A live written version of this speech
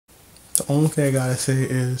The only thing I gotta say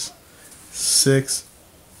is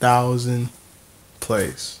 6,000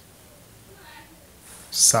 plays.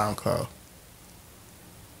 SoundCloud.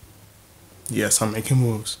 Yes, I'm making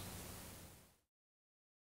moves.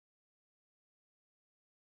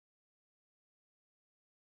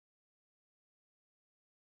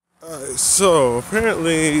 So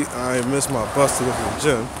apparently I missed my bus to go to the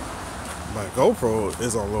gym. My GoPro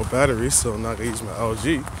is on low battery, so I'm not gonna use my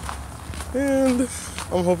LG. And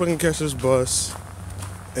I'm hoping I can catch this bus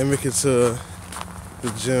and make it to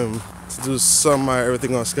the gym to do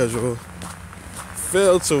everything on schedule.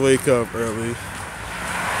 Failed to wake up early.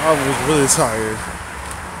 I was really tired.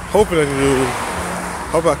 Hope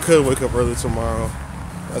I could wake up early tomorrow.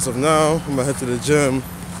 As of now, I'm gonna head to the gym,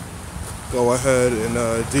 go ahead and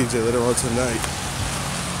DJ later on tonight.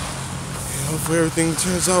 And hopefully everything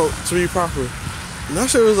turns out to be proper. I'm not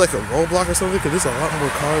sure it was like a roadblock or something, because there's a lot more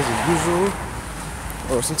cars than usual.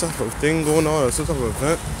 Or some type of thing going on, or some type of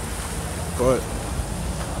event. But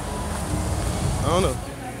I don't know.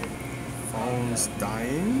 Phone's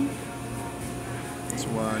dying. That's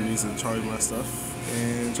why I need to charge my stuff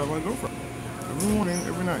and charge my GoPro. Every morning,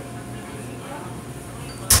 every night.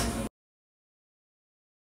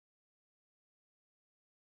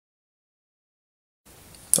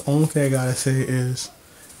 The only thing I gotta say is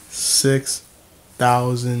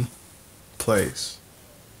 6,000 plays.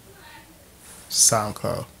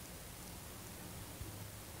 SoundCloud.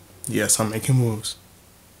 Yes, I'm making moves.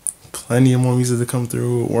 Plenty of more music to come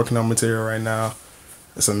through. Working on material right now.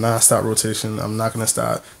 It's a non-stop rotation. I'm not gonna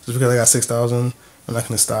stop just because I got 6,000. I'm not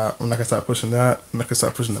gonna stop. I'm not gonna stop pushing that. I'm not gonna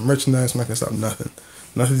stop pushing the merchandise. I'm not gonna stop nothing.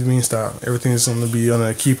 Nothing's being stopped. Everything's gonna be on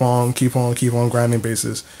a keep on grinding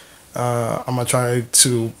basis. I'm gonna try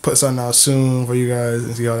to put something out soon for you guys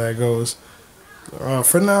and see how that goes.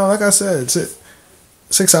 For now, like I said,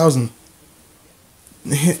 6,000.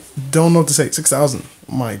 Don't know what to say. 6,000.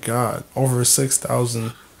 Oh my God, over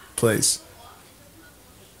 6,000 plays.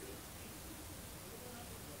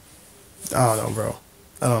 I don't know, bro.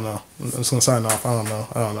 I don't know. I'm just gonna sign off. I don't know.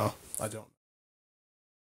 I don't know. I don't.